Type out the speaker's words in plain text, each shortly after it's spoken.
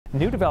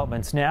New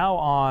developments now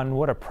on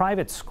what a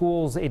private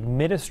school's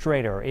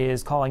administrator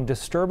is calling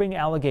disturbing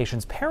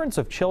allegations. Parents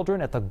of children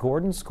at the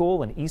Gordon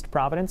School in East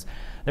Providence,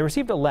 they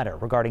received a letter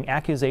regarding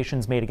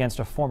accusations made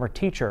against a former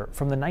teacher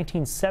from the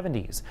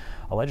 1970s.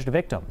 Alleged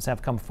victims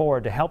have come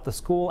forward to help the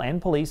school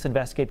and police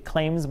investigate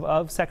claims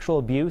of sexual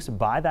abuse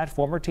by that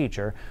former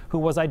teacher, who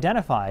was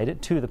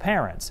identified to the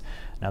parents.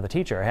 Now, the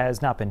teacher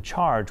has not been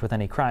charged with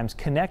any crimes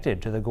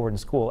connected to the Gordon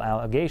School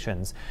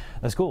allegations.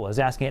 The school is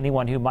asking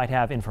anyone who might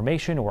have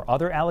information or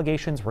other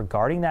allegations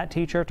regarding that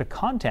teacher to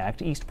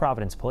contact East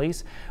Providence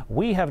Police.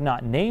 We have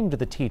not named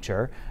the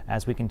teacher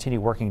as we continue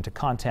working to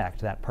contact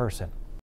that person.